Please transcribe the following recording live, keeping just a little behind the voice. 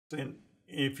And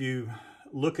if you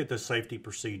look at the safety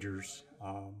procedures,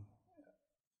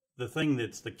 the thing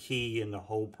that's the key in the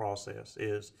whole process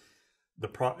is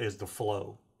the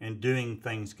flow and doing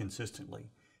things consistently.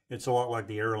 It's a lot like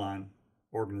the airline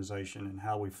organization and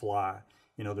how we fly.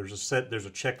 You know, there's a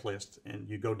checklist, and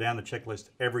you go down the checklist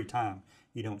every time.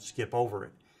 You don't skip over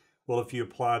it. Well, if you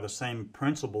apply the same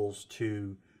principles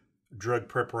to drug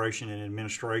preparation and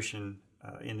administration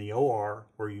in the OR,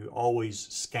 where you always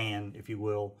scan, if you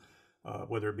will,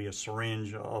 whether it be a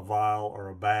syringe, a vial, or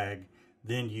a bag,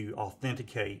 then you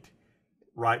authenticate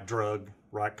right drug,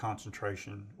 right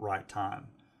concentration, right time,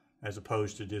 as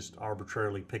opposed to just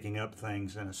arbitrarily picking up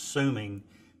things and assuming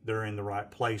they're in the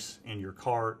right place in your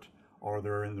cart or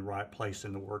they're in the right place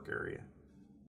in the work area.